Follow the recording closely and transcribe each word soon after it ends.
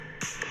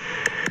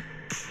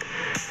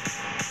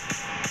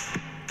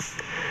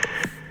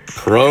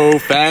Pro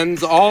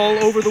fans all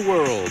over the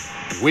world,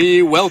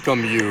 we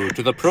welcome you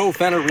to the Pro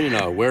Fan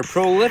Arena, where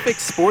prolific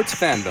sports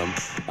fandom,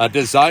 a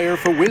desire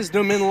for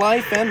wisdom in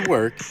life and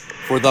work,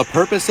 for the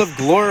purpose of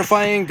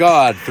glorifying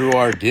God through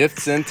our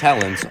gifts and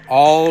talents,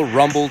 all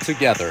rumble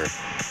together.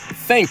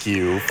 Thank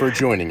you for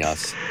joining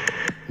us.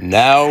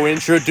 Now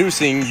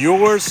introducing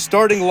your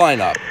starting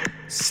lineup.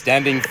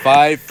 Standing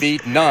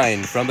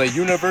 5'9" from the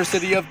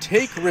University of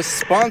Take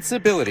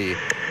Responsibility,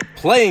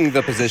 playing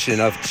the position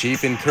of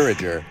Chief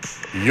Encourager,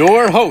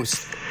 your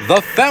host,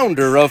 the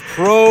founder of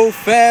Pro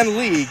Fan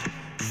League,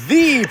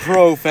 the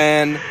Pro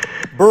Fan,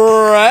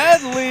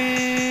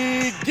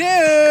 Bradley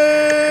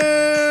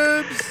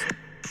Gibbs.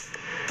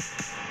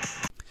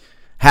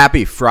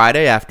 Happy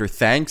Friday after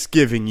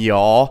Thanksgiving,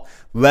 y'all.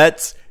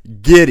 Let's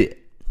get it.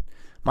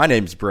 My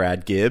name's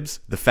Brad Gibbs,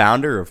 the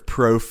founder of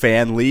Pro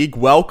Fan League.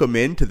 Welcome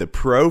into the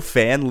Pro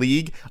Fan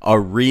League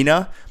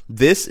Arena.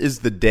 This is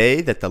the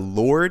day that the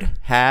Lord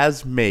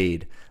has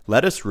made.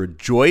 Let us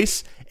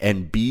rejoice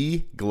and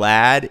be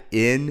glad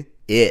in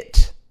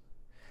it.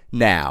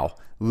 Now,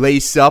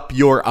 lace up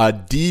your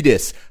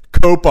Adidas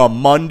Copa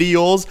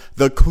Mundials,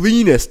 the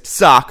cleanest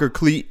soccer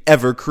cleat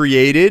ever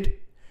created,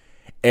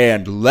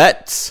 and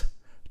let's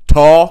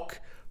talk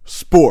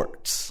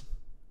sports.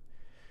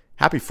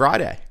 Happy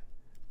Friday.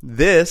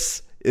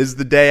 This is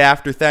the day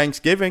after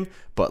Thanksgiving,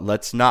 but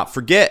let's not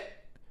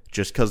forget,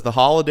 just because the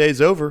holiday's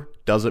over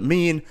doesn't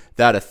mean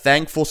that a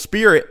thankful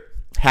spirit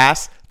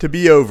has to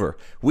be over.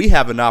 We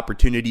have an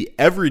opportunity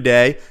every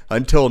day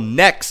until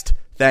next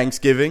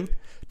Thanksgiving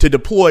to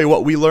deploy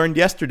what we learned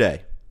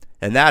yesterday,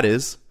 and that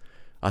is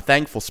a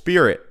thankful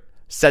spirit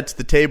sets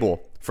the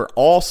table for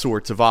all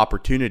sorts of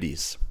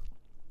opportunities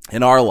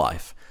in our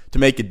life to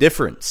make a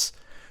difference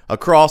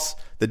across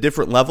the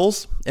different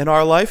levels in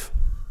our life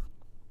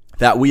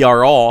that we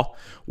are all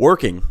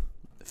working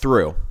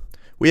through.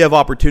 We have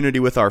opportunity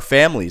with our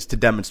families to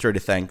demonstrate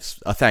a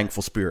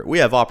thankful spirit. We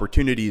have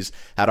opportunities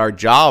at our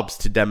jobs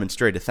to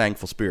demonstrate a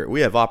thankful spirit. We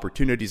have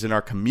opportunities in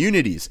our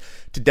communities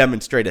to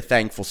demonstrate a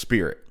thankful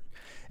spirit.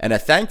 And a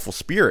thankful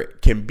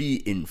spirit can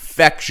be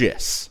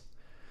infectious.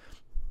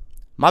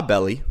 My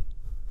belly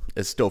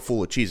is still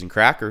full of cheese and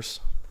crackers.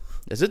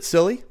 Is it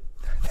silly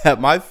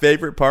that my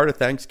favorite part of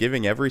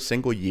Thanksgiving every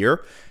single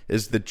year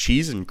is the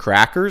cheese and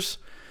crackers?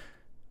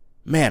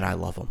 Man, I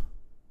love them.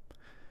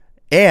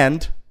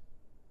 And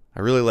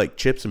I really like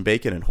chips and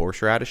bacon and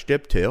horseradish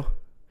dip too.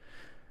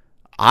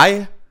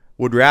 I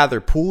would rather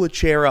pull a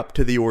chair up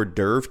to the hors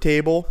d'oeuvre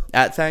table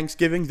at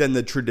Thanksgiving than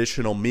the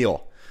traditional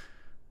meal.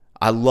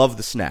 I love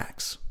the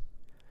snacks.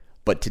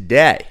 But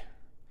today,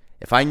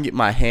 if I can get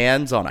my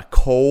hands on a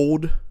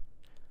cold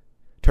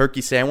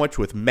turkey sandwich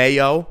with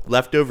mayo,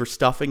 leftover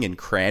stuffing, and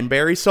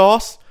cranberry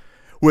sauce,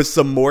 with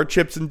some more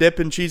chips and dip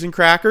and cheese and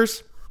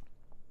crackers,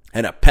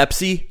 and a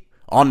Pepsi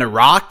on the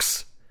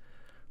rocks,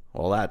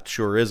 well, that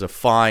sure is a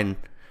fine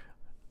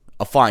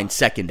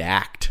second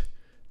act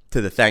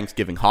to the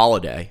Thanksgiving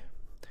holiday.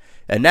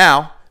 And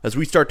now, as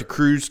we start to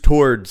cruise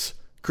towards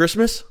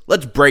Christmas,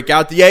 let's break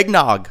out the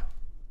eggnog.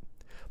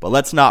 But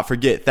let's not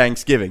forget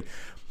Thanksgiving.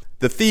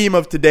 The theme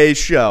of today's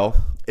show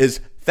is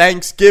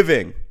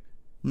Thanksgiving,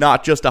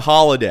 not just a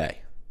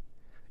holiday.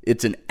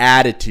 It's an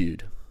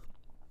attitude.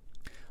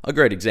 A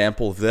great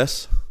example of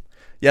this,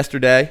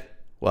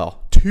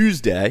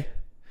 Tuesday,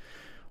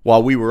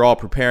 while we were all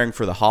preparing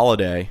for the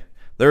holiday,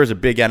 there was a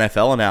big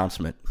NFL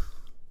announcement.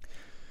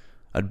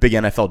 A big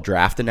NFL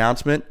draft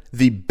announcement.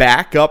 The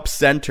backup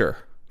center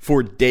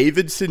for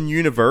Davidson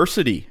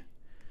University.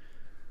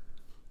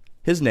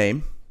 His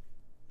name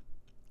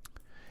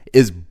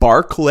is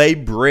Barclay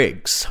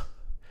Briggs.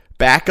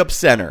 Backup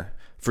center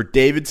for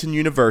Davidson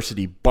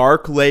University,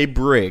 Barclay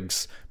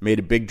Briggs, made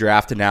a big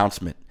draft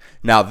announcement.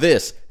 Now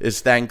this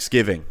is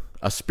Thanksgiving,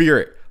 a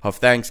spirit of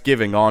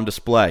Thanksgiving on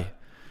display.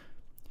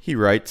 He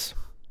writes,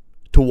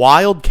 "To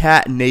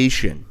Wildcat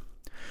Nation,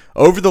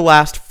 over the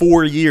last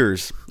 4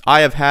 years,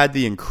 I have had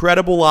the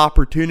incredible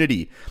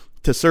opportunity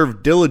to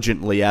serve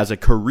diligently as a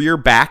career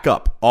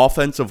backup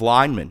offensive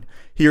lineman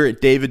here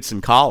at Davidson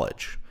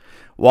College.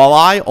 While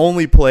I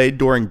only played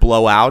during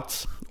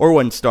blowouts or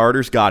when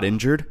starters got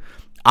injured,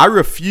 I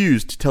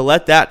refused to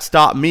let that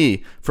stop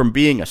me from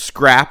being a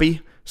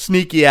scrappy,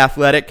 sneaky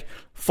athletic,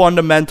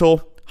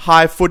 fundamental,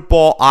 high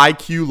football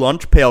IQ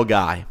lunch pail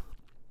guy.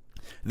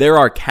 There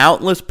are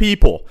countless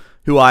people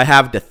who I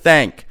have to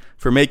thank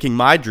for making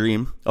my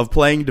dream of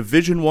playing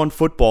Division I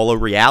football a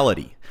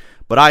reality.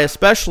 But I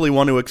especially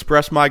want to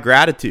express my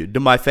gratitude to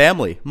my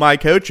family, my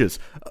coaches,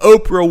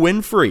 Oprah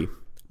Winfrey,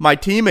 my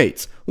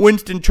teammates,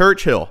 Winston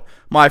Churchill,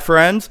 my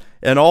friends,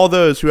 and all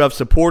those who have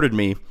supported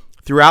me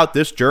throughout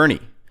this journey.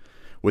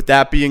 With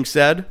that being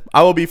said,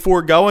 I will be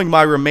foregoing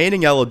my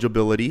remaining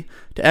eligibility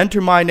to enter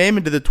my name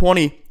into the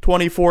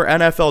 2024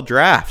 NFL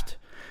Draft.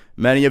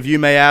 Many of you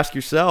may ask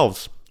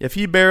yourselves, if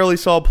he barely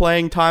saw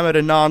playing time at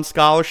a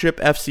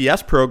non-scholarship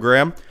FCS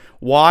program,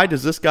 why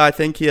does this guy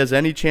think he has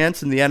any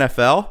chance in the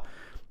NFL?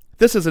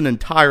 This is an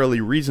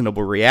entirely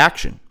reasonable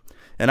reaction,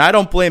 and I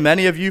don't blame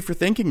any of you for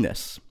thinking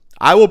this.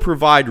 I will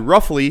provide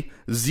roughly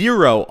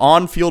zero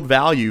on-field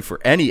value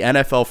for any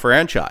NFL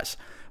franchise,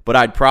 but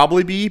I'd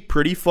probably be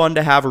pretty fun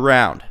to have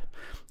around.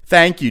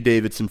 Thank you,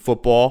 Davidson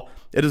Football.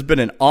 It has been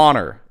an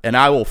honor, and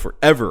I will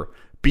forever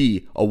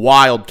be a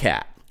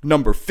Wildcat.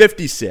 Number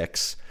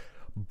 56,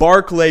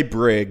 Barclay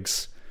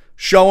Briggs,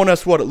 showing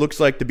us what it looks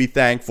like to be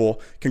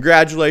thankful.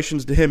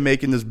 Congratulations to him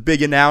making this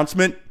big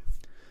announcement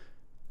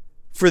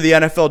for the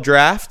NFL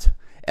draft.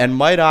 And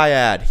might I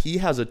add, he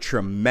has a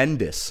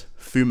tremendous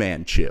Fu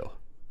Manchu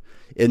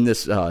in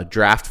this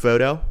draft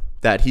photo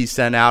that he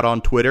sent out on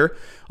Twitter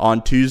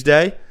on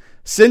Tuesday.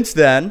 Since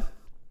then,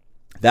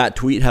 that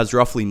tweet has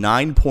roughly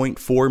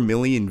 9.4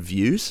 million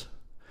views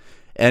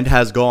and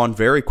has gone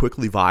very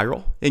quickly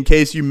viral. In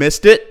case you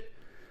missed it,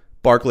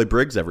 Barclay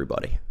Briggs,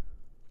 everybody.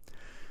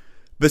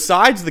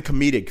 Besides the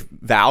comedic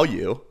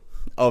value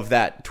of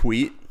that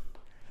tweet,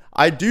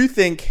 I do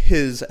think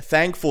his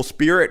thankful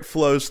spirit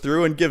flows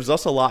through and gives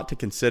us a lot to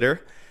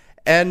consider.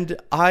 And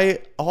I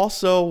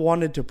also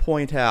wanted to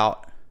point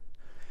out,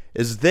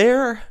 is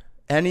there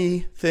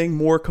anything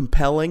more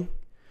compelling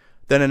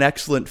than an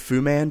excellent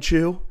Fu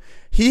Manchu?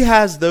 He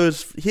has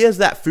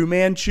that Fu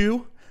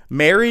Manchu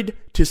married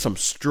to some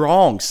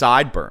strong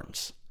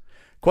sideburns.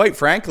 Quite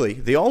frankly,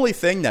 the only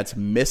thing that's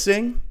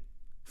missing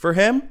for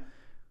him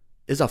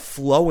is a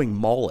flowing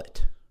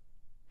mullet.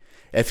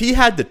 If he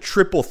had the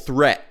triple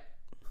threat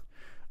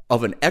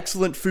of an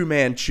excellent Fu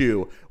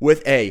Manchu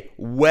with a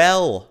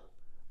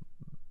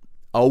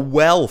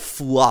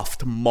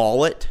well-fluffed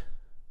mullet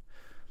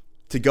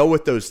to go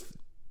with those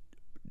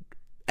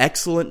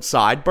excellent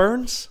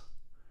sideburns,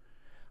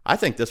 I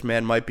think this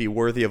man might be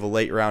worthy of a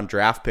late round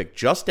draft pick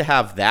just to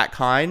have that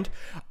kind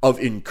of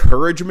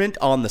encouragement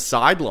on the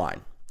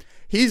sideline.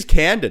 He's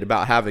candid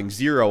about having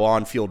zero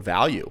on-field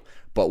value,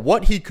 but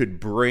what he could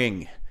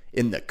bring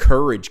in the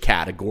courage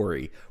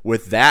category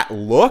with that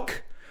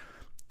look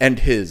and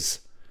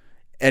his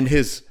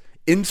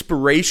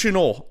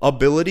inspirational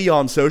ability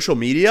on social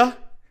media,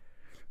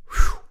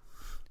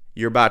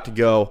 you're about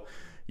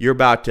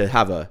to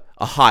have a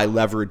high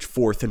leverage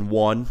 4th and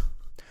 1.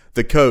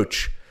 The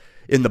coach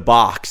in the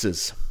box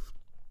is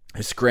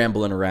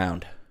scrambling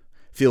around,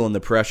 feeling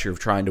the pressure of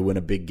trying to win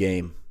a big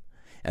game.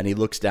 And he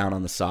looks down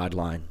on the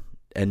sideline,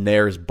 and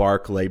there's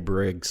Barclay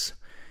Briggs.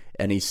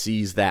 And he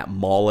sees that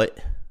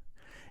mullet,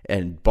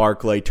 and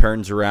Barclay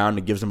turns around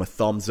and gives him a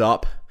thumbs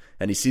up.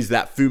 And he sees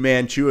that Fu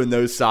Manchu and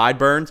those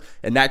sideburns,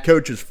 and that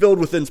coach is filled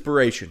with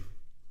inspiration.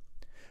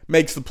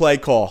 Makes the play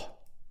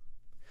call.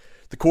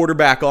 The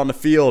quarterback on the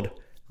field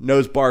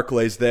knows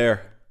Barclay's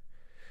there.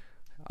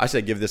 I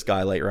say give this guy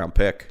a late round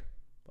pick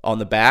on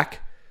the back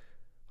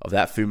of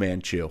that Fu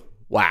Manchu.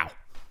 Wow.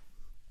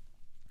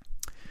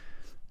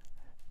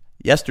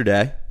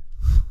 Yesterday,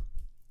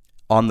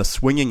 on the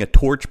Swinging a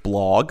Torch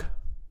blog,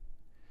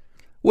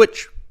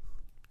 which,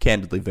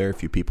 candidly, very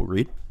few people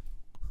read.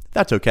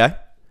 That's okay.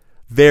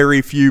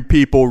 Very few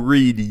people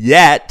read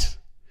yet.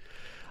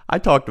 I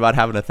talked about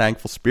having a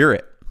thankful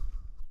spirit.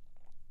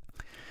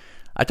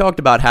 I talked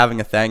about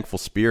having a thankful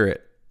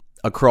spirit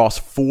across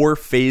 4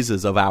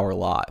 phases of our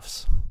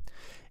lives.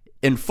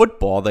 In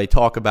football, they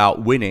talk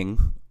about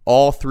winning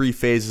all 3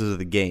 phases of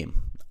the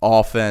game: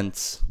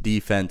 offense,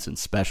 defense, and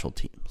special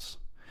teams.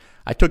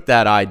 I took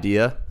that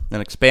idea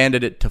and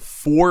expanded it to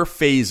 4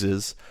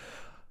 phases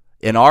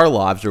in our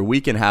lives where we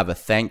can have a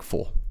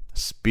thankful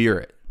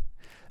spirit.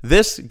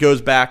 This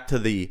goes back to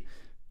the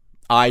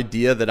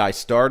idea that I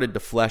started to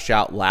flesh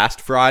out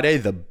last Friday,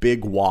 the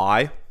big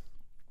why.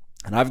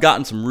 And I've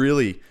gotten some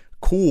really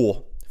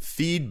cool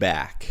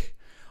feedback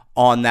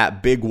on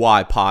that Big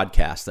Why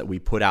podcast that we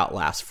put out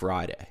last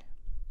Friday.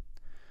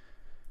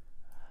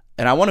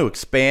 And I want to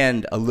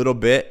expand a little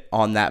bit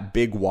on that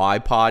Big Why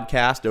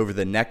podcast over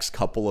the next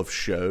couple of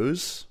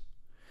shows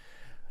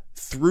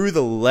through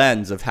the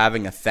lens of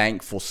having a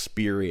thankful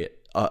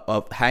spirit,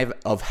 of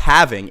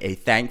having a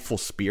thankful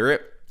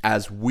spirit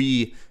as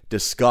we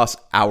discuss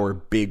our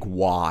big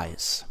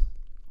whys.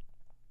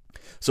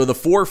 So the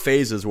 4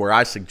 phases where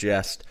I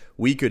suggest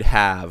we could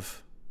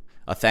have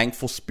a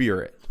thankful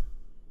spirit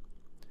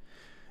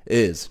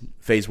is: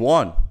 phase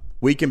 1,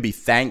 we can be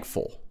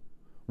thankful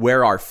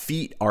where our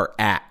feet are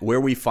at,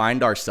 where we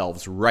find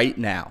ourselves right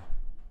now.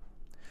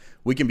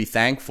 We can be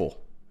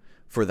thankful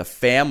for the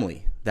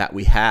family that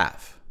we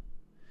have.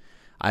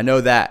 I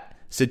know that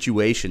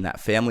situation, that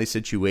family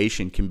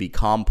situation, can be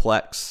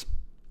complex,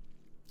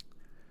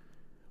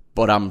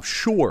 but I'm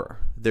sure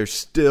there's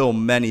still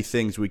many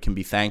things we can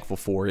be thankful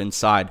for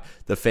inside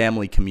the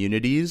family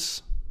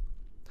communities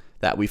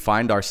that we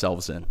find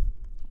ourselves in.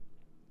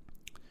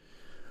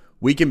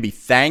 We can be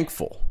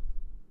thankful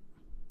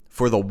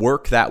for the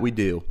work that we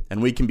do,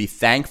 and we can be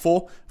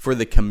thankful for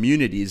the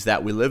communities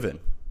that we live in.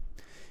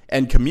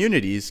 And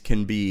communities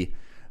can be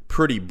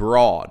pretty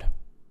broad.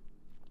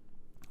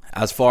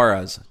 As far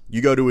as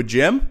you go to a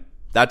gym,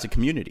 that's a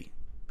community.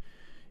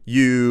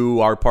 You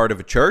are part of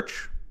a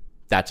church,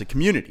 that's a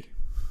community.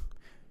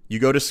 You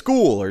go to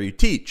school or you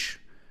teach,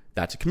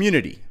 that's a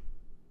community.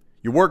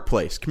 Your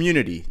workplace,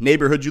 community.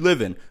 Neighborhood you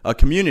live in, a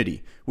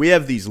community. We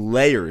have these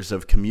layers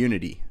of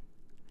community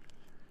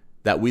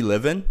that we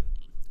live in,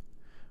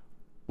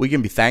 we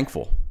can be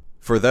thankful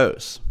for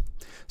those.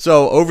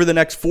 So over the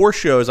next 4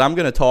 shows, I'm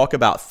going to talk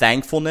about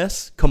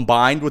thankfulness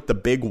combined with the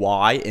big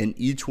why in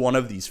each one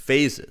of these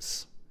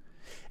phases.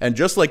 And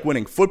just like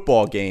winning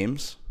football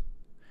games,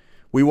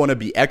 we want to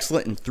be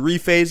excellent in 3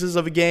 phases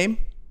of the game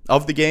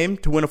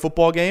to win a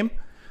football game.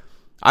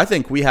 I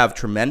think we have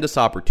tremendous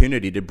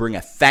opportunity to bring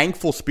a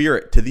thankful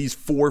spirit to these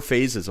 4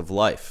 phases of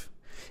life.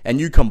 And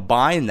you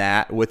combine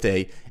that with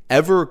a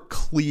ever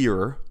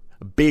clear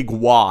big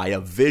why, a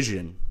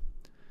vision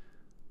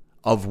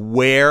of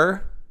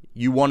where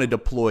you want to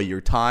deploy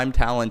your time,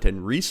 talent,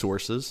 and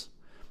resources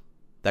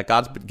that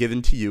God's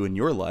given to you in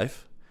your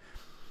life.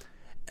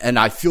 And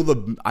I feel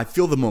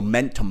the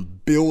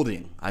momentum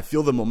building. I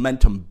feel the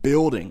momentum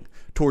building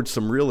towards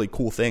some really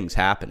cool things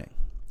happening.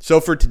 So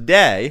for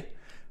today,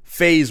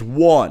 phase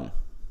 1,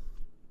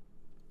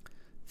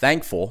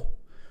 thankful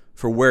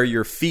for where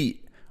your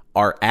feet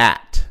are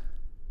at.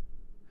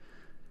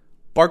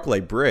 Barclay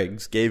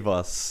Briggs gave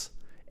us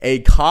a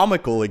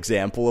comical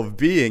example of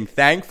being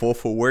thankful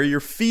for where your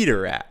feet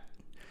are at.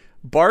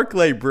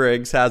 Barclay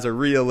Briggs has a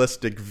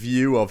realistic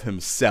view of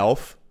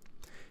himself.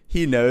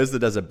 He knows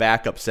that as a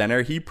backup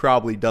center, he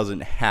probably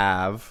doesn't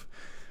have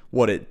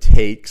what it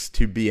takes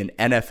to be an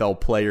NFL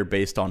player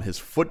based on his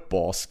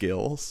football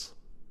skills.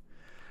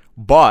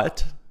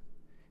 But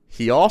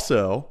he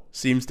also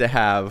seems to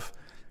have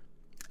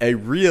a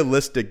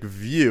realistic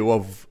view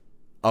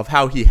of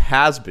how he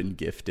has been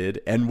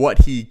gifted and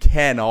what he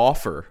can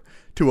offer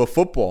to a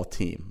football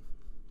team.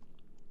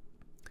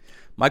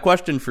 My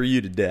question for you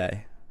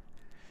today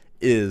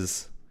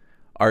is,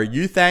 are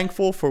you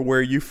thankful for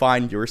where you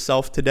find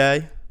yourself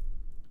today?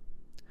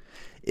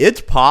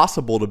 It's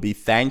possible to be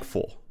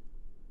thankful.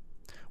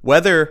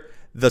 Whether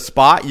the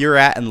spot you're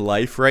at in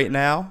life right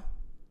now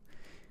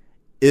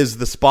is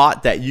the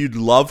spot that you'd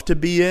love to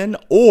be in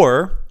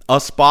or a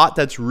spot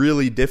that's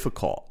really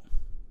difficult.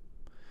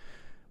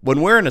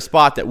 When we're in a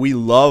spot that we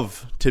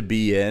love to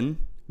be in,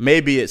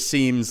 maybe it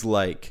seems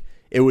like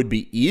it would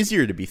be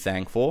easier to be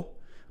thankful.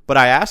 But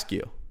I ask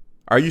you,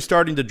 are you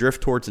starting to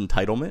drift towards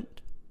entitlement?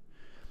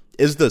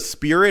 Is the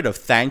spirit of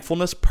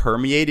thankfulness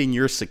permeating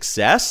your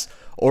success?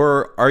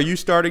 Or are you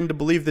starting to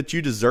believe that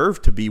you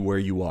deserve to be where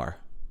you are?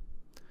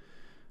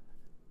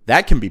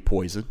 That can be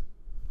poison.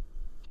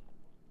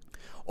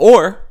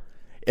 Or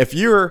if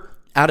you're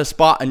at a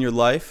spot in your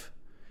life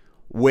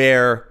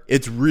where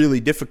it's really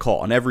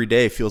difficult and every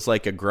day feels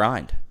like a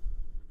grind,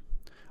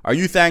 are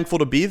you thankful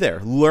to be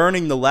there,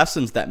 learning the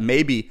lessons that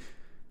maybe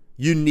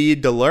you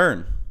need to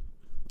learn?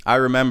 I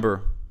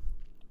remember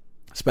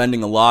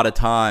spending a lot of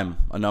time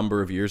a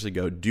number of years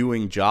ago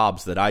doing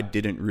jobs that I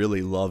didn't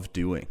really love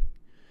doing.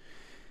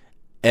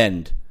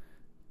 And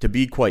to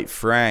be quite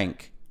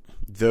frank,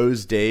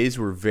 those days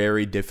were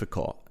very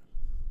difficult.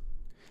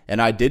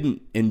 And I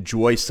didn't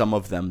enjoy some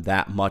of them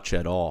that much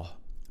at all.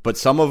 But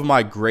some of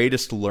my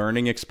greatest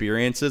learning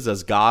experiences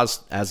as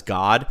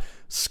God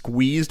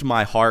squeezed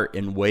my heart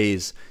in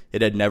ways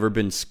it had never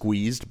been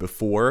squeezed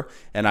before.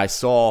 And I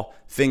saw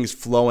things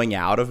flowing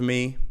out of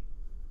me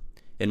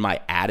in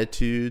my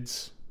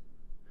attitudes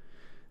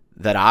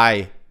that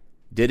I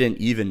didn't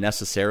even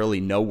necessarily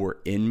know were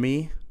in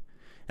me.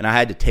 And I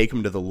had to take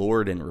them to the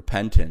Lord in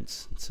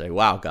repentance and say,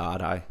 wow,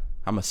 God,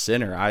 I'm a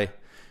sinner.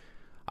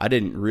 I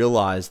didn't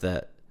realize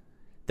that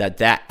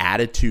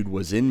attitude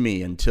was in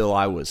me until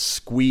I was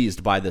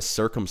squeezed by this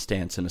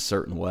circumstance in a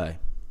certain way.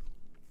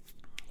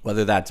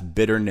 Whether that's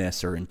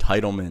bitterness or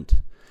entitlement.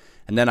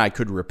 And then I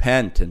could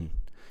repent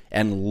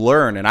and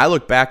learn. And I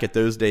look back at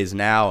those days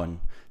now, and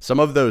some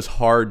of those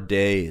hard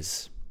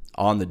days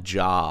on the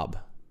job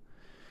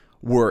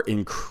were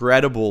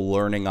incredible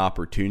learning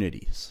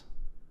opportunities.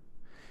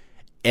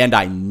 And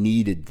I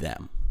needed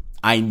them.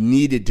 I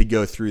needed to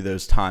go through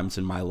those times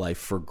in my life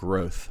for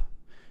growth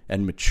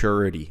and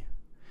maturity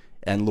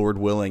and, Lord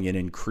willing, an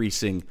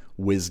increasing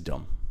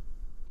wisdom.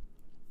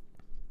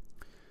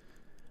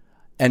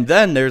 And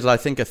then there's, I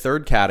think, a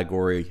third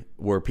category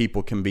where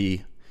people can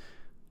be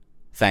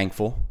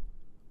thankful,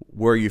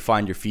 where you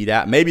find your feet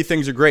at. Maybe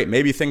things are great.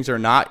 Maybe things are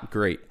not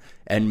great.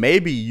 And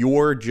maybe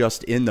you're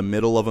just in the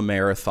middle of a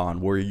marathon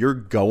where you're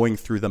going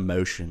through the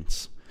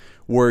motions,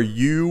 where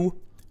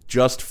you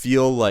just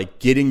feel like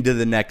getting to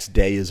the next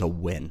day is a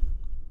win.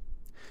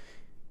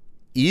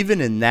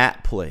 Even in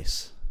that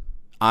place,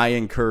 I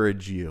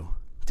encourage you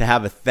to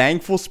have a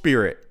thankful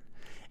spirit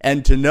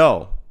and to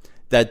know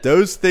that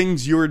those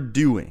things you're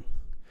doing,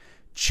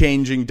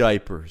 changing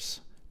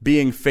diapers,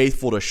 being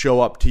faithful to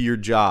show up to your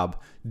job,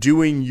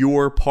 doing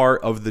your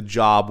part of the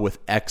job with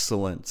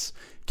excellence,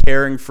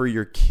 caring for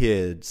your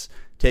kids,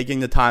 taking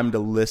the time to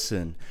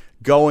listen,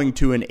 going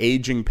to an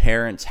aging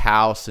parent's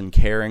house and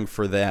caring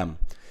for them.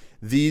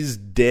 These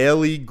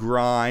daily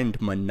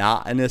grind,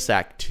 monotonous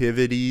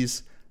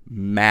activities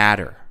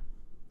matter.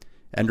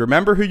 And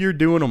remember who you're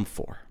doing them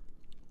for.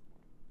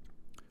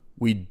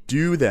 We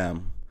do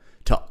them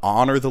to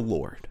honor the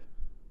Lord.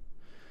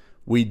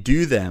 We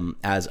do them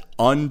as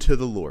unto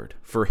the Lord,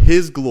 for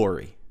His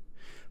glory,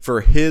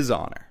 for His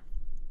honor.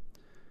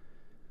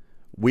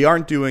 We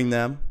aren't doing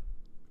them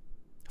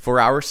for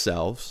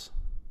ourselves.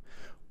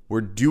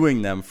 We're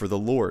doing them for the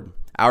Lord.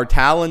 Our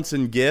talents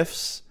and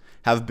gifts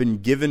have been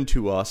given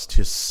to us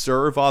to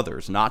serve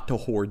others, not to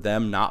hoard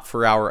them, not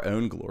for our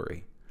own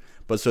glory,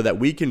 but so that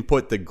we can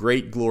put the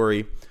great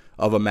glory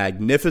of a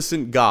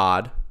magnificent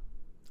God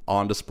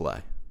on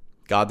display.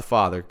 God the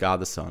Father, God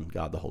the Son,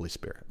 God the Holy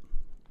Spirit.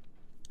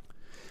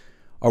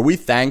 Are we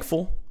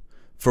thankful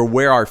for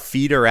where our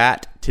feet are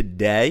at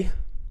today?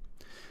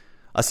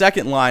 A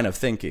second line of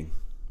thinking.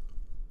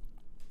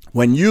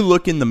 When you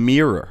look in the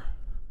mirror,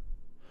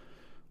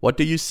 what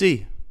do you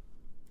see?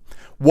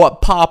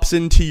 What pops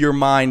into your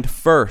mind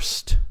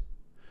first?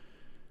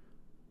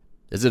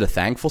 Is it a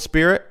thankful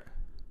spirit?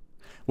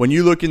 When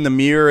you look in the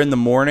mirror in the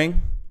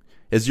morning,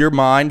 is your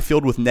mind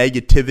filled with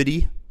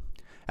negativity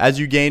as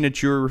you gaze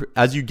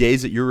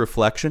at your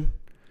reflection?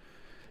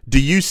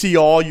 Do you see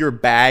all your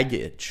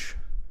baggage?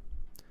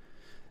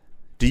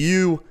 Do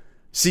you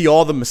see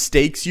all the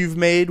mistakes you've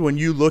made when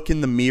you look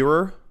in the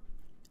mirror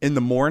in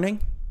the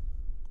morning?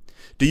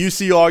 Do you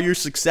see all your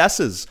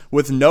successes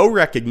with no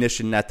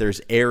recognition that there's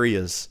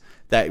areas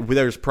that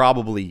there's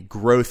probably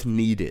growth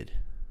needed?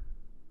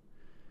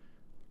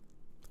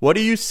 What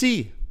do you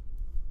see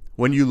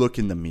when you look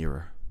in the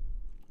mirror?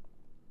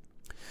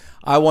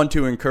 I want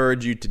to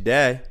encourage you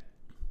today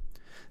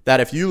that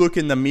if you look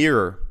in the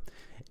mirror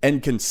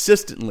and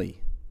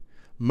consistently,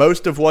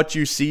 most of what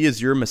you see is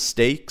your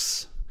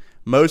mistakes,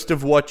 most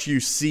of what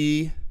you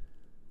see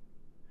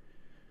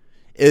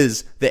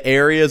is the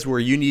areas where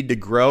you need to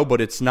grow,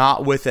 but it's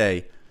not with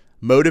a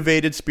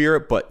motivated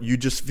spirit, but you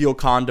just feel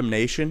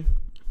condemnation.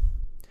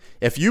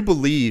 If you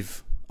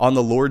believe on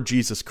the Lord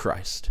Jesus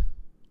Christ,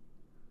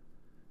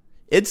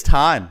 it's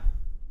time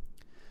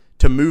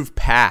to move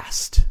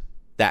past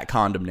that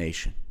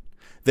condemnation.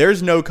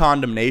 There's no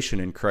condemnation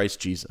in Christ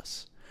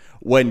Jesus.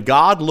 When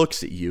God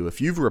looks at you,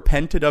 if you've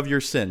repented of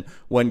your sin,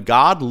 when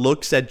God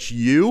looks at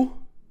you,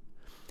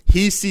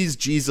 he sees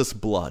Jesus'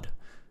 blood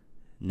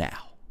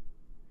now.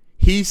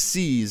 He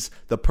sees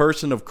the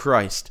person of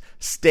Christ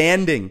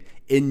standing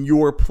in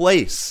your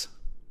place.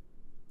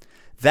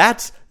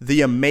 That's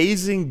the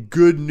amazing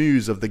good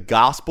news of the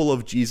gospel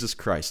of Jesus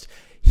Christ.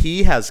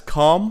 He has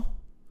come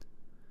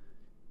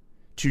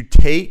to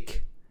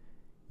take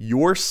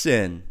your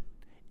sin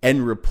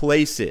and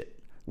replace it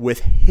with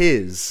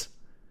his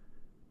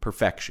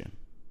perfection.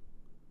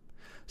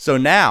 So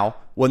now,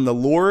 when the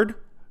Lord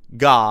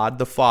God,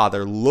 the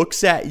Father,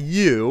 looks at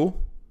you,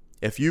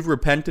 if you've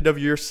repented of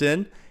your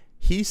sin,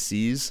 he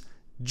sees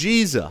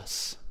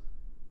Jesus.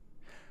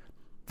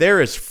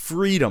 There is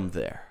freedom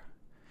there.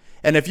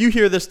 And if you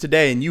hear this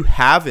today and you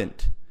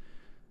haven't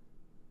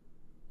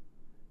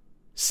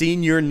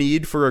seen your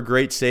need for a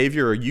great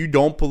Savior, or you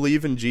don't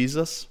believe in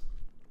Jesus,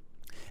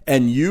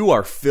 and you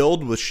are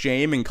filled with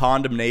shame and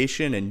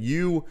condemnation, and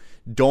you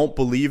don't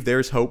believe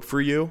there's hope for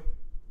you,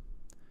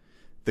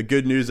 the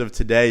good news of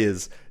today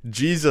is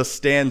Jesus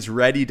stands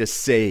ready to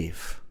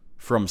save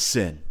from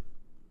sin.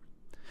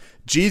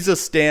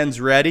 Jesus stands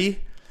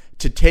ready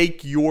to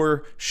take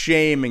your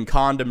shame and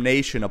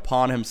condemnation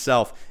upon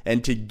himself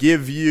and to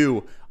give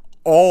you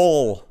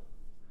all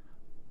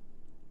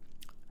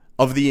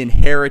of the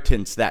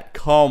inheritance that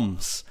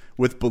comes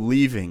with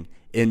believing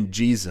in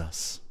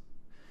Jesus.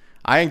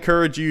 I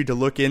encourage you to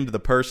look into the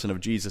person of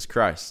Jesus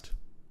Christ.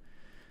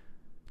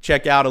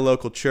 Check out a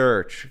local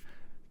church.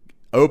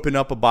 Open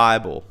up a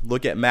Bible.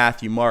 Look at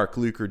Matthew, Mark,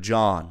 Luke, or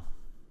John.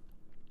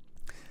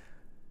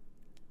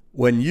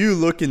 When you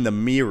look in the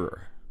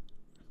mirror,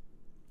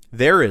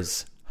 there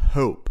is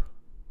hope.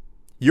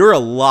 You're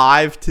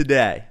alive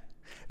today.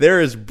 There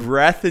is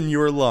breath in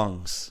your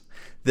lungs.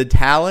 The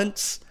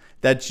talents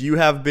that you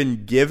have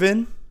been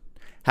given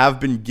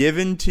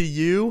to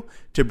you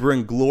to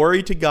bring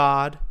glory to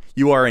God.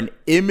 You are an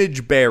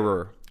image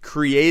bearer,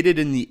 created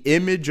in the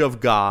image of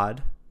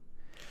God,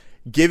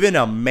 given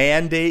a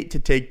mandate to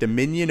take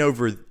dominion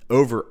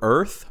over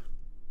earth,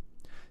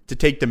 to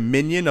take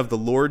dominion of the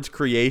Lord's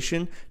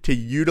creation, to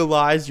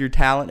utilize your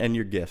talent and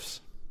your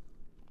gifts.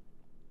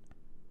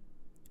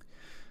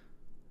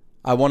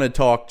 I want to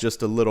talk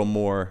just a little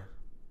more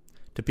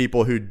to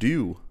people who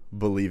do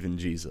believe in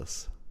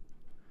Jesus.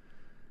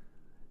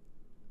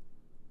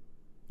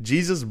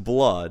 Jesus'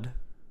 blood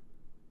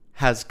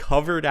has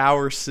covered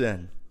our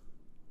sin.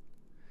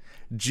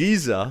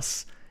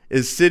 Jesus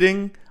is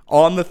sitting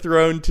on the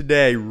throne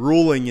today,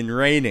 ruling and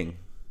reigning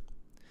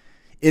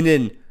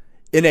in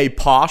a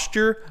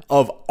posture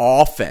of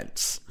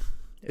offense.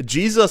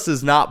 Jesus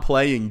is not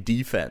playing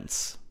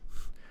defense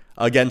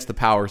against the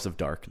powers of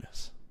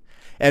darkness.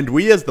 And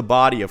we as the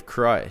body of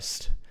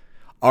Christ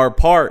are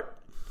part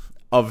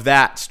of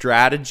that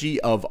strategy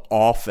of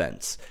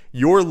offense.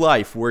 Your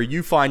life, where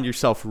you find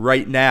yourself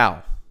right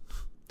now,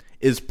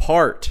 is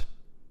part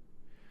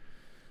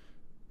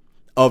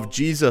of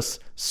Jesus'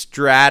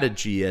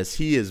 strategy as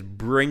he is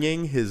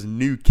bringing his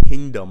new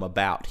kingdom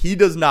about. He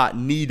does not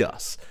need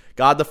us.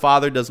 God the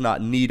Father does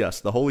not need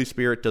us. The Holy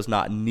Spirit does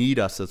not need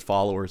us as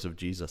followers of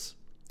Jesus.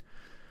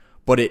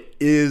 But it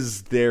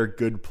is their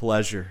good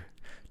pleasure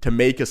to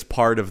make us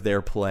part of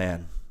their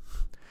plan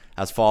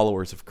as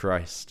followers of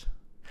Christ.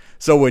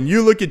 So when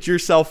you look at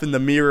yourself in the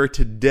mirror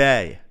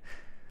today,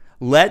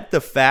 let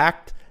the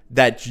fact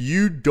that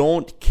you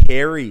don't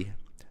carry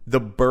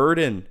the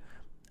burden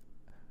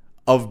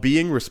of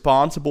being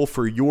responsible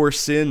for your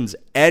sins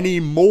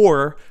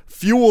anymore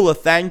fuel a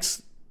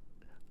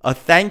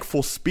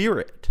thankful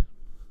spirit,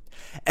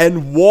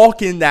 and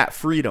walk in that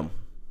freedom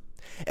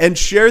and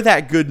share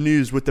that good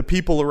news with the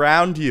people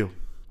around you.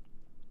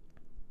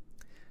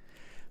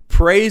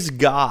 Praise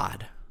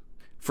God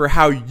for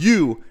how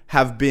you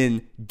have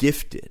been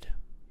gifted.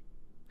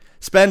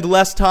 Spend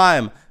less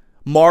time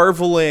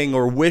marveling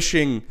or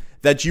wishing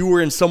that you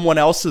were in someone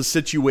else's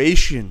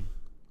situation.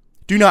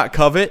 Do not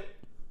covet.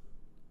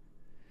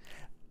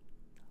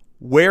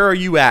 Where are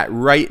you at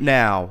right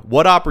now?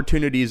 What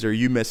opportunities are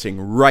you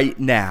missing right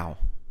now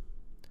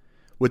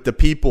with the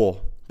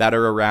people that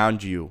are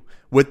around you,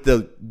 with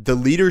the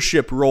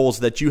leadership roles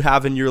that you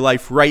have in your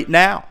life right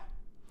now?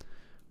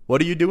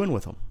 What are you doing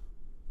with them?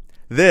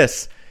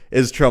 This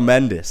is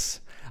tremendous.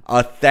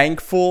 A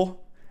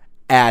thankful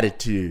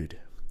attitude.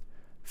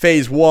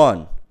 Phase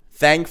 1,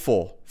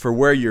 thankful for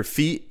where your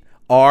feet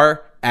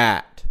are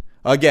at.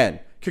 Again,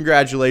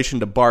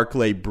 congratulations to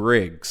Barclay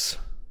Briggs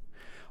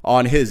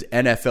on his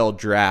NFL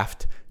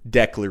draft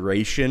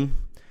declaration,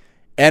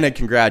 and a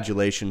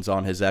congratulations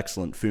on his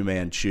excellent Fu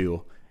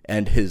Manchu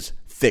and his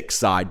thick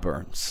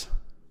sideburns.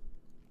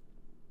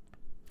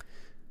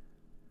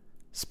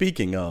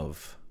 Speaking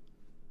of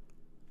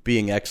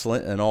being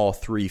excellent in all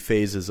three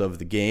phases of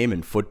the game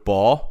in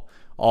football,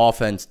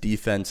 offense,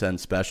 defense, and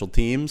special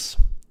teams,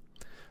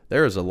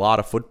 there is a lot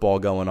of football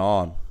going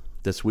on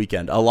this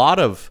weekend. A lot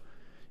of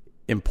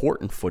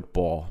important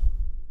football.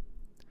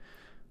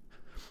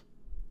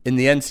 In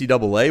the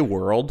NCAA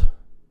world,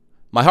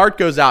 my heart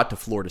goes out to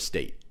Florida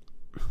State.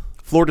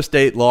 Florida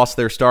State lost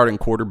their starting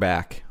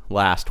quarterback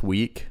last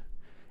week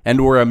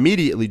and were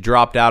immediately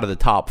dropped out of the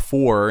top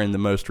 4 in the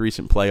most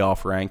recent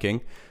playoff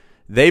ranking.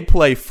 They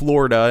play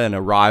Florida in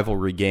a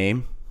rivalry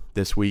game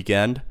this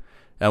weekend,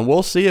 and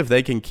we'll see if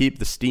they can keep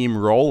the steam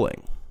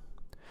rolling.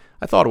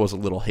 I thought it was a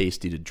little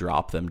hasty to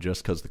drop them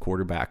just because the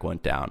quarterback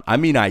went down. I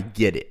mean, I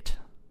get it.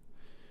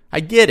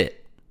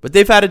 But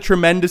they've had a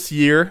tremendous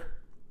year.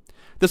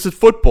 This is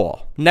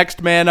football.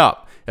 Next man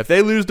up. If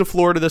they lose to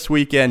Florida this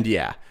weekend,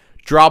 yeah,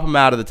 drop them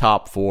out of the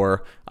top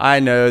 4. I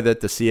know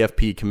that the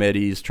CFP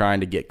committee is trying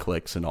to get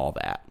clicks and all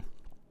that.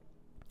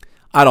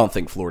 I don't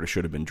think Florida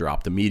should have been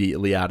dropped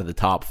immediately out of the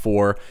top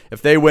 4.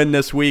 If they win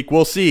this week,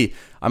 we'll see.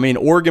 I mean,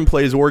 Oregon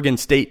plays Oregon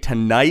State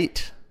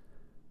tonight.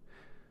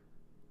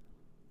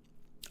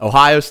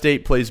 Ohio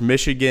State plays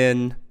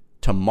Michigan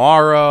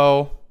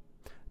tomorrow.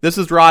 This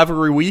is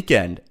rivalry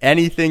weekend.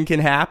 Anything can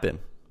happen.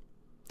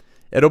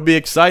 It'll be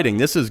exciting.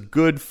 This is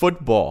good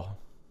football.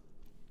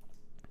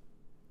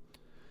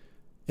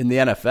 In the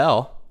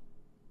NFL,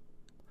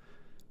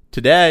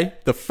 today,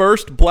 the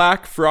first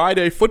Black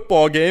Friday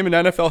football game in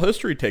NFL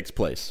history takes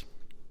place.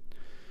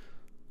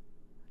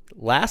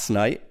 Last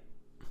night,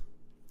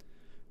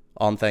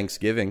 on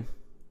Thanksgiving,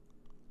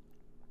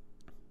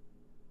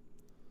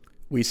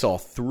 we saw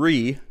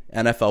 3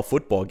 NFL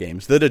football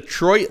games. The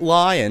Detroit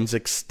Lions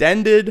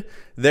extended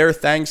their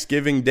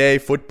Thanksgiving Day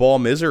football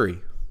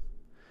misery.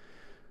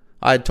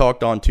 I had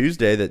talked on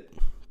Tuesday that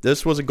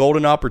this was a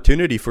golden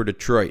opportunity for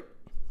Detroit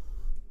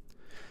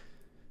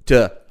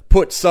to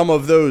put some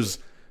of those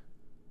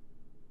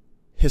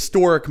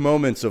historic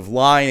moments of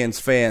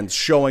Lions fans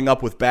showing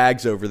up with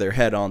bags over their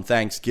head on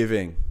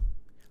Thanksgiving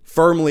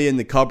firmly in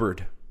the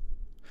cupboard,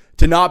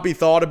 to not be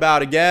thought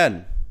about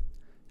again.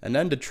 And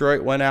then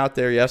Detroit went out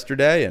there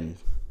yesterday and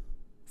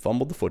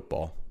fumbled the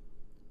football.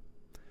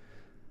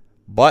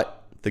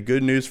 But the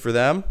good news for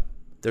them,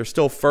 they're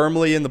still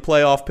firmly in the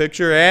playoff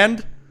picture,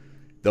 and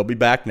they'll be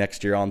back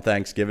next year on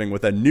Thanksgiving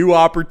with a new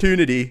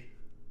opportunity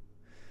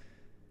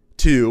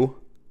to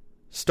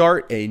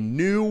start a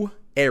new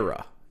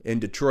era in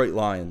Detroit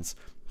Lions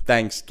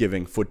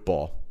Thanksgiving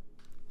football.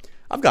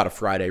 I've got a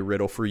Friday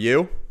riddle for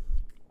you.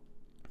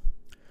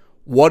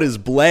 What is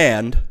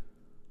bland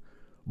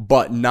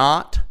but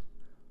not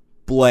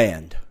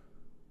bland?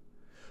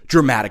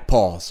 Dramatic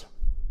pause.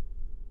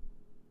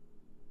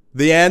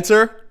 The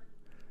answer?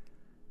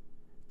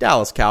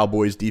 Dallas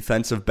Cowboys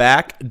defensive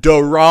back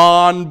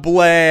DaRon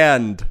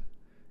Bland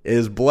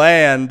is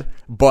bland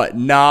but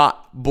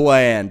not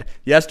bland.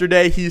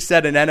 Yesterday he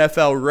set an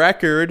NFL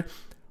record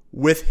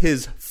with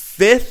his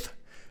 5th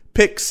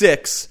pick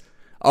 6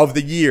 of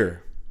the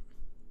year.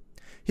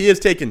 He has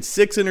taken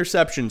 6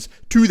 interceptions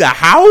to the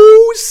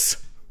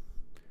house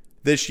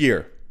this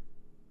year.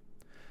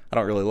 I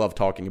don't really love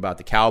talking about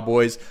the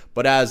Cowboys,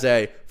 but as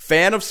a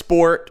fan of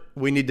sport,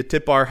 we need to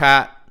tip our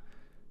hat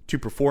to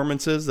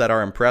performances that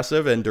are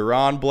impressive, and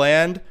DaRon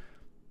Bland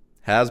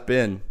has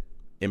been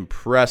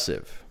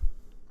impressive,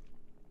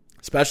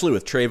 especially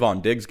with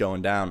Trayvon Diggs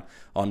going down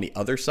on the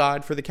other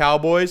side for the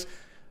Cowboys.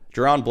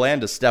 DaRon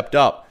Bland has stepped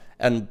up,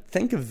 and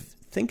think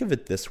of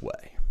it this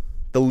way.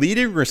 The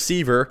leading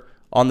receiver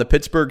on the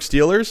Pittsburgh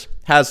Steelers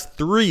has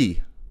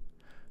 3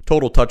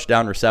 total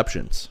touchdown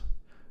receptions.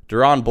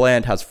 DaRon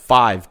Bland has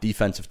 5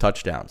 defensive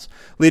touchdowns.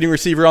 Leading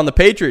receiver on the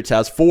Patriots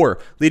has 4.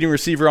 Leading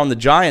receiver on the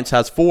Giants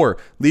has 4.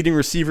 Leading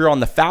receiver on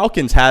the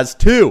Falcons has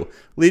 2.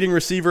 Leading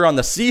receiver on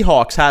the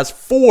Seahawks has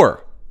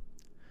 4.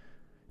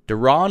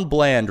 DaRon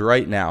Bland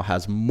right now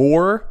has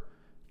more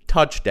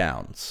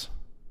touchdowns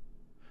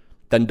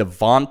than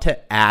Devonta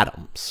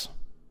Adams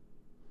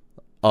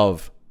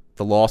of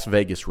the Las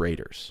Vegas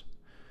Raiders.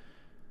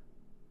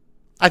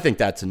 I think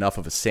that's enough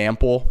of a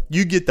sample.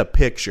 You get the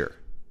picture.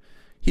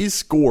 He's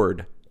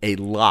scored a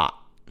lot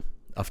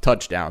of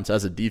touchdowns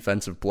as a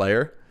defensive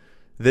player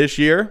this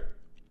year.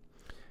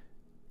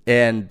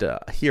 And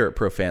here at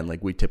Pro Fan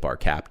League, we tip our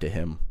cap to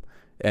him.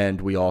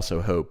 And we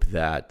also hope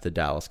that the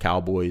Dallas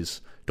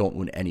Cowboys don't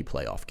win any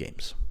playoff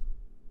games.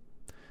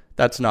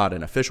 That's not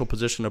an official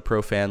position of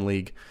Pro Fan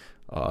League.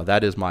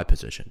 That is my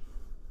position.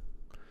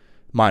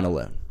 Mine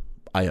alone.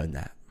 I own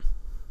that.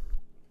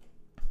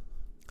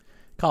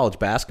 College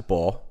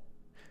basketball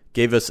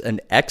gave us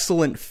an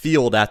excellent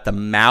field at the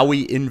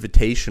Maui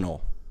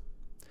Invitational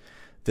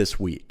this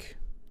week.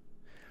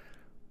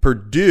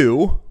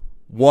 Purdue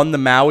won the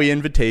Maui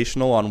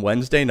Invitational on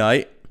Wednesday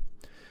night.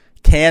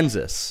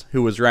 Kansas,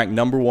 who was ranked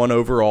number 1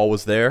 overall,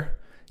 was there.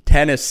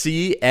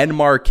 Tennessee and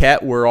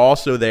Marquette were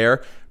also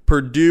there.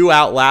 Purdue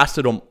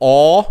outlasted them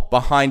all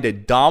behind a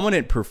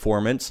dominant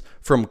performance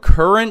from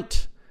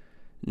current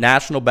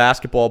National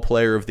Basketball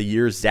Player of the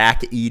Year,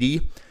 Zach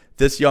Edey.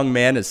 This young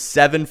man is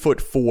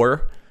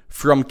 7'4"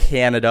 from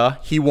Canada.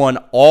 He won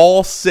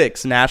all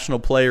 6 National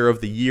Player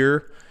of the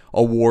Year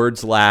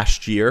awards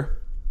last year.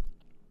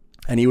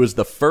 And he was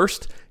the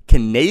first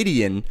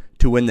Canadian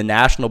to win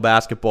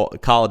the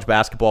College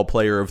Basketball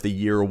Player of the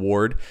Year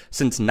award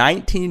since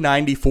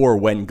 1994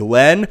 when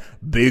Glenn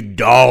Big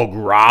Dog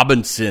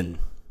Robinson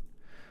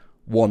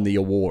won the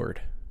award.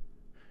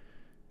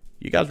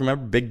 You guys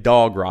remember Big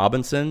Dog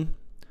Robinson?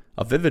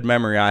 A vivid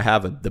memory I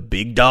have of the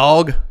Big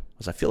Dog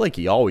was I feel like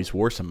he always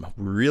wore some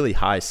really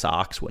high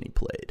socks when he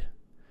played.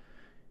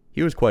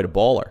 He was quite a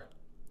baller.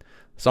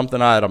 Something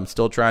that I'm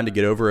still trying to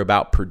get over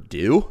about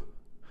Purdue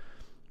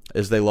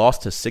is they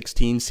lost to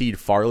 16 seed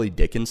Farley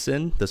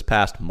Dickinson this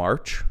past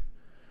March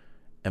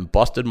and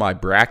busted my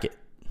bracket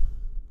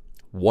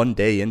one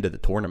day into the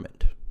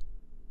tournament.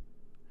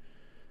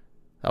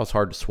 That was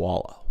hard to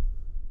swallow.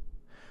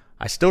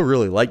 I still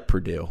really like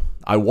Purdue.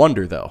 I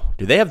wonder, though,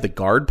 do they have the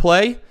guard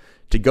play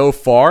to go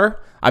far?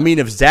 I mean,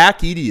 if Zach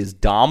Edey is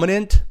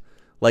dominant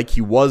like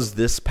he was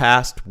this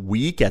past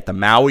week at the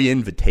Maui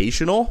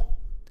Invitational,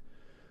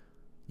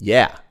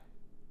 yeah,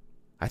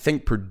 I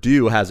think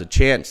Purdue has a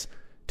chance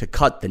to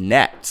cut the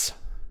nets.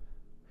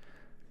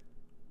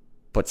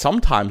 But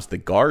sometimes the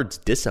guards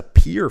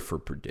disappear for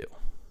Purdue.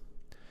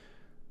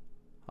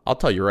 I'll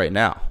tell you right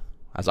now,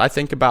 as I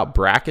think about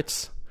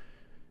brackets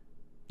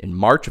in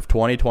March of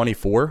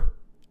 2024,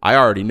 I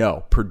already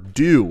know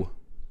Purdue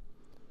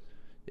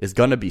is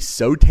going to be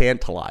so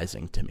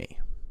tantalizing to me.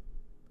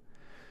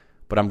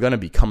 But I'm going to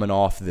be coming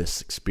off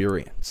this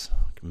experience.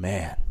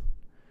 Man,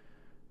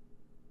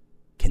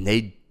 can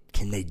they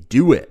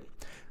do it?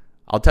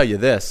 I'll tell you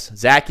this,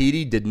 Zach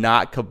Edey did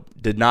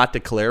not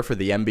declare for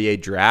the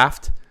NBA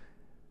draft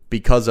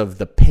because of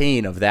the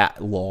pain of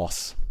that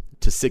loss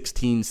to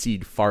 16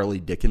 seed Farley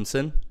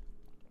Dickinson.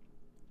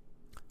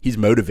 He's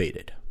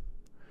motivated.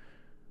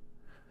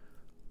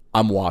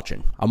 I'm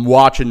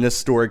watching this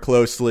story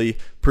closely.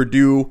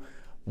 Purdue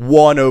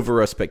won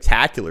over a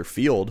spectacular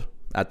field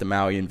at the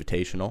Maui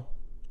Invitational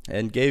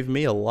and gave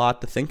me a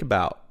lot to think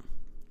about.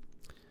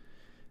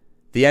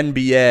 The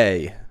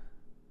NBA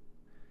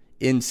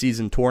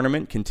in-season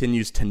tournament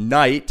continues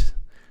tonight.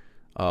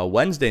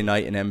 Wednesday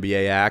night in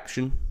NBA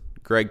action,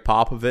 Greg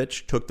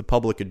Popovich took the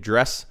public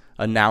address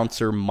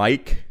announcer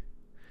mic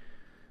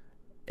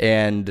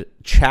and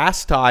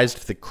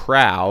chastised the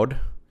crowd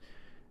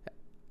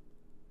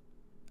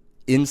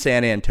in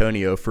San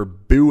Antonio for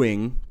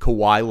booing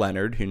Kawhi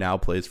Leonard, who now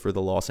plays for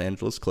the Los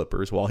Angeles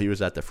Clippers, while he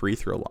was at the free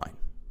throw line.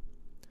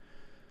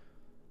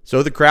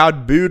 So the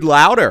crowd booed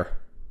louder.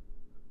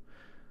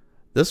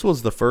 This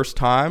was the first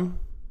time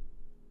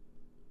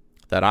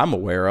that I'm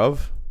aware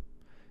of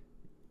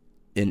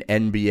in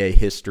NBA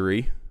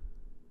history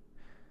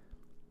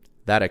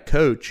that a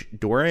coach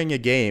during a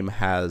game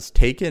has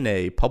taken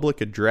a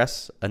public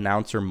address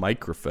announcer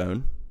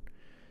microphone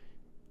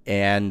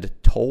and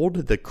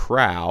told the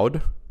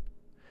crowd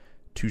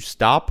to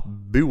stop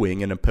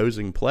booing an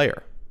opposing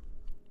player.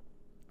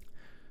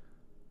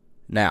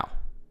 Now,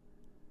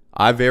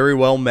 I very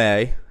well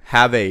may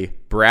have a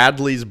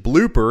Bradley's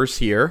bloopers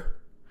here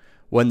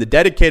when the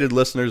dedicated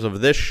listeners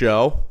of this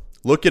show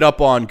look it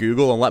up on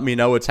Google and let me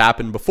know what's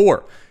happened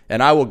before,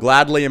 and I will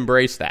gladly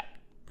embrace that.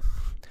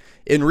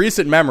 In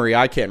recent memory,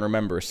 I can't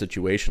remember a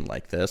situation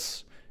like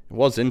this. It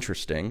was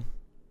interesting.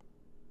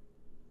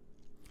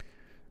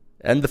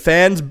 And the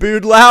fans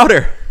booed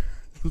louder.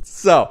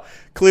 So,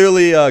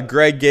 clearly,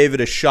 Greg gave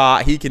it a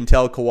shot. He can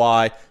tell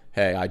Kawhi,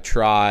 hey, I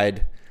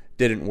tried,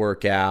 didn't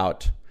work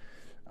out.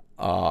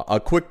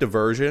 A quick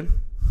diversion.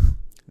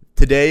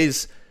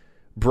 Today's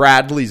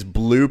Bradley's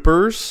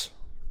bloopers.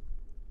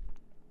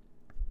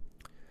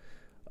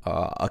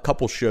 A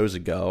couple shows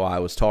ago, I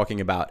was talking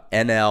about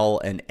NL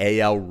and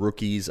AL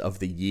Rookies of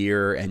the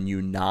Year and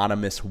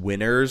unanimous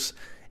winners,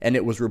 and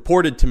it was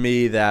reported to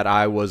me that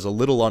I was a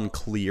little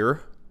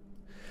unclear.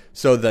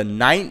 So the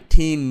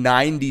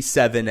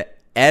 1997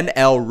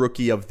 NL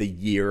Rookie of the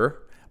Year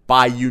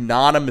by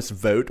unanimous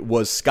vote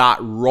was Scott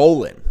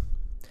Rowland.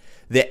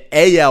 The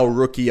AL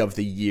Rookie of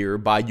the Year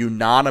by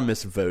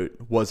unanimous vote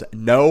was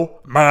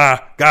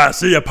Nomar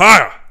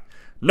Garciaparra.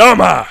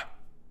 Nomar!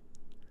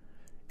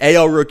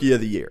 AL Rookie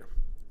of the Year.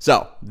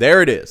 So,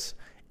 there it is.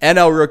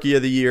 NL Rookie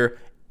of the Year,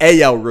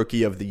 AL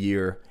Rookie of the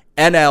Year,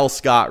 NL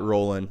Scott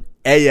Rowland,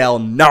 AL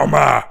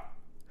Nomar,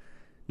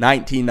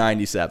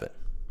 1997.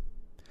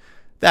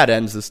 That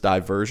ends this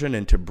diversion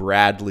into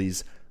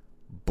Bradley's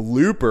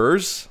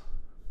bloopers.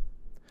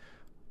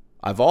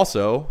 I've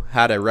also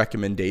had a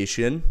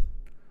recommendation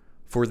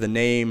for the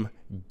name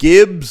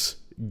Gibbs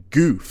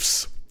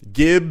Goofs.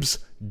 Gibbs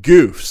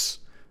Goofs.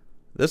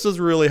 This is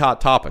a really hot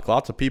topic.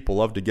 Lots of people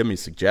love to give me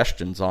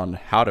suggestions on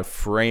how to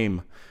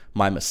frame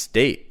my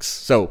mistakes.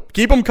 So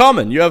keep them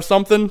coming. You have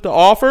something to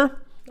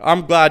offer?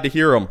 I'm glad to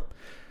hear them.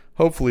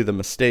 Hopefully the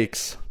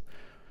mistakes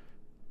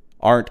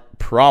aren't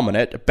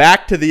prominent.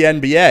 Back to the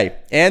NBA.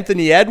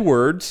 Anthony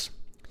Edwards,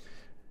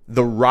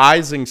 the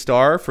rising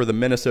star for the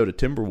Minnesota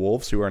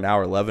Timberwolves, who are now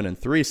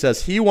 11-3,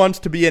 says he wants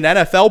to be an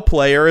NFL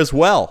player as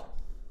well.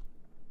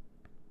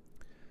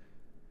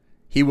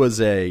 He was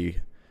a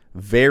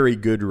very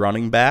good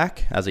running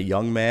back as a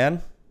young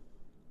man.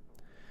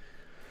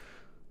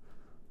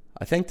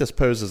 I think this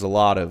poses a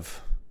lot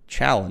of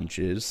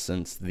challenges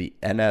since the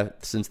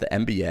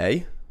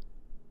NBA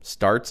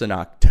starts in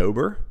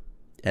October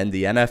and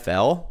the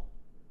NFL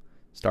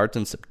starts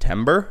in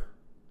September.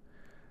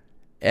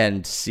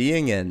 And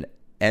seeing an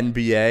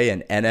NBA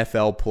and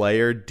NFL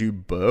player do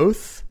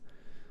both,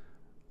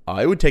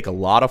 it would take a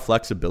lot of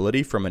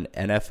flexibility from an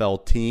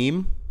NFL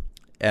team.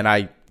 And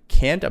I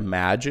can't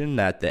imagine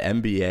that the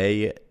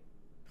NBA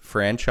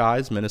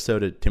franchise,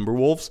 Minnesota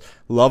Timberwolves,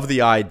 love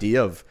the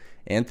idea of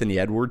Anthony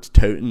Edwards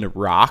toting the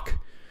rock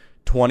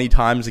 20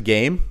 times a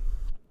game,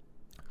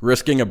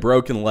 risking a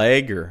broken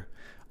leg or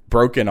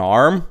broken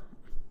arm.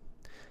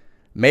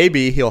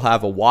 Maybe he'll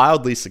have a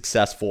wildly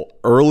successful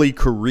early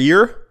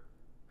career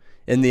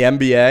in the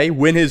NBA,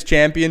 win his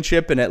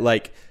championship, and at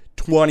like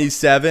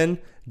 27,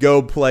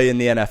 go play in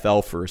the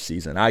NFL for a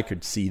season. I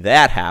could see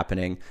that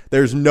happening.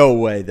 There's no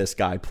way this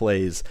guy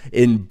plays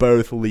in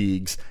both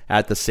leagues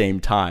at the same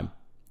time.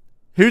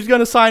 Who's going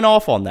to sign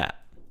off on that?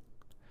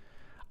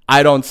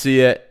 I don't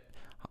see it.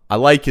 I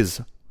like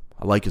his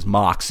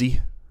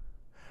moxie.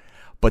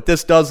 But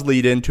this does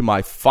lead into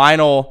my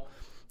final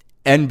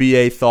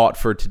NBA thought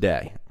for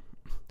today.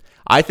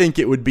 I think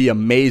it would be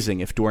amazing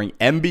if during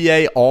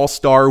NBA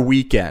All-Star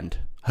Weekend,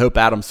 I hope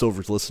Adam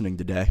Silver's listening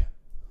today,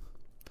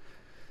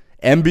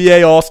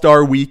 NBA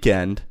All-Star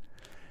Weekend,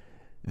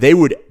 they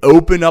would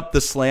open up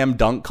the slam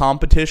dunk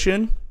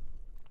competition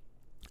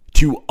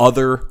to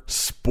other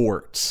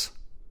sports.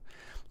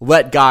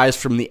 Let guys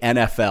from the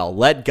NFL,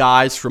 let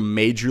guys from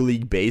Major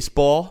League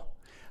Baseball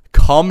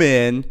come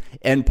in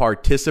and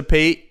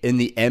participate in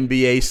the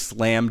NBA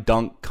slam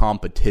dunk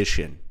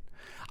competition.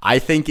 I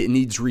think it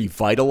needs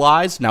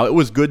revitalized. Now, it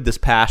was good this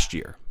past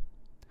year.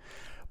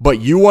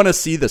 But you want to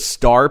see the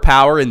star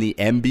power in the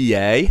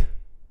NBA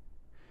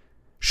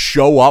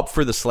show up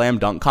for the slam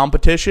dunk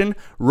competition?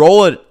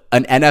 Roll an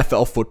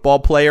NFL football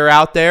player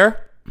out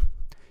there,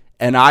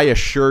 and I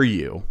assure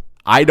you,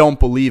 I don't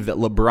believe that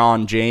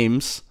LeBron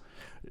James,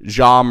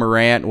 Ja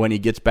Morant, when he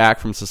gets back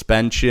from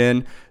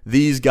suspension,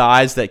 these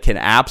guys that can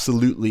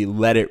absolutely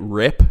let it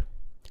rip,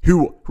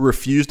 who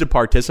refuse to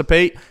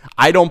participate,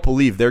 I don't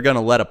believe they're going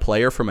to let a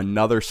player from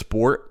another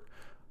sport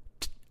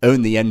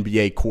own the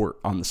NBA court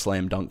on the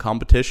slam dunk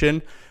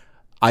competition.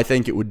 I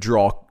think it would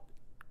draw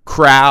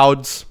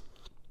crowds.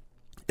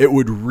 It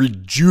would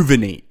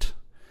rejuvenate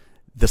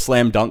the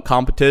slam dunk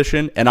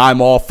competition, and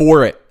I'm all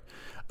for it.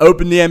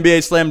 Open the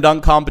NBA slam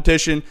dunk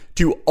competition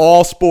to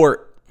all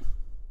sport.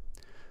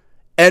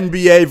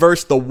 NBA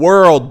versus the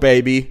world,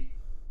 baby.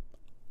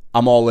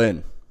 I'm all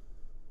in.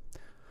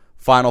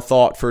 Final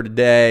thought for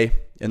today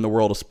in the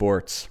world of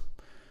sports.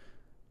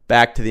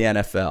 Back to the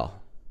NFL.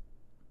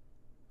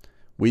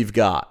 We've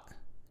got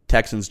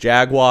Texans,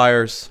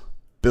 Jaguars,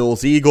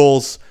 Bills,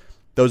 Eagles.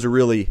 Those are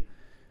really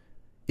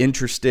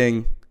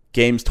interesting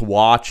games to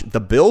watch.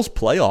 The Bills'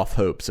 playoff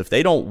hopes, if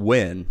they don't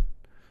win,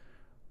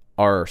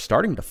 are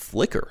starting to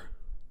flicker.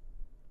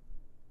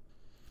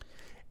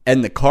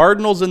 And the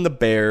Cardinals and the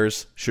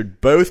Bears should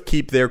both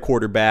keep their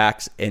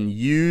quarterbacks and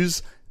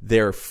use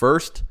their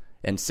first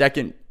and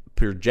second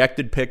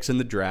projected picks in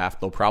the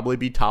draft. They'll probably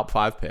be top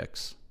 5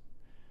 picks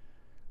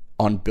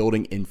on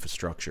building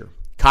infrastructure.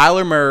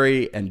 Kyler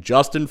Murray and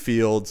Justin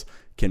Fields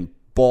can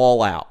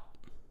ball out.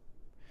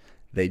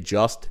 They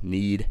just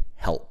need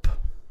help.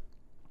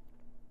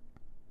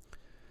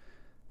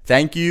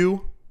 Thank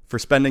you for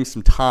spending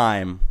some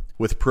time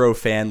with Pro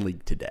Fan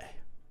League today.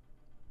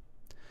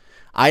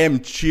 I am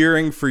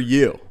cheering for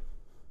you.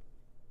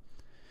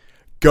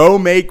 Go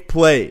make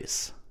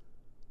plays.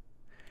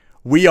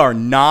 We are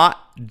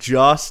not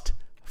just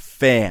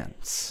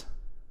fans.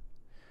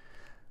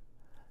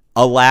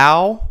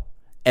 Allow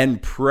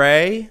and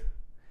pray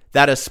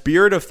that a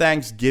spirit of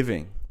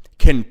thanksgiving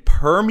can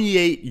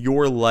permeate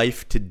your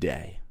life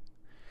today.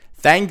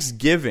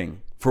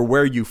 Thanksgiving for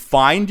where you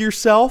find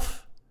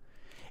yourself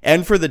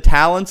and for the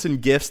talents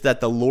and gifts that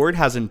the Lord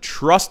has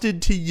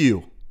entrusted to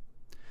you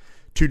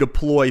to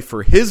deploy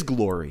for His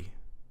glory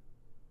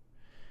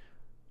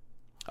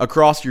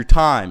across your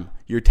time,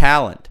 your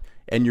talent,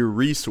 and your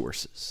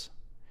resources.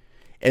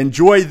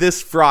 Enjoy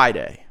this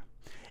Friday.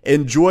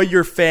 Enjoy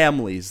your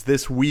families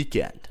this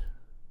weekend.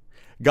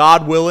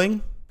 God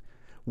willing,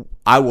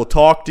 I will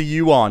talk to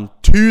you on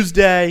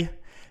Tuesday.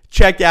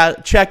 Check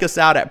us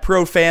out at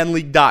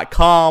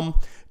profanleague.com.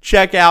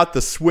 Check out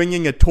the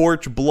Swinging a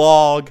Torch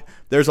blog.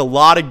 There's a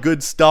lot of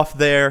good stuff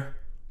there.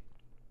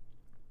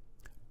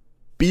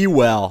 Be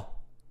well.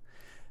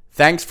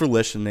 Thanks for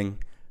listening.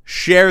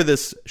 Share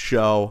this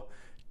show.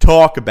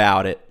 Talk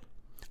about it.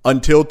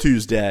 Until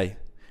Tuesday,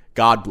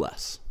 God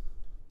bless.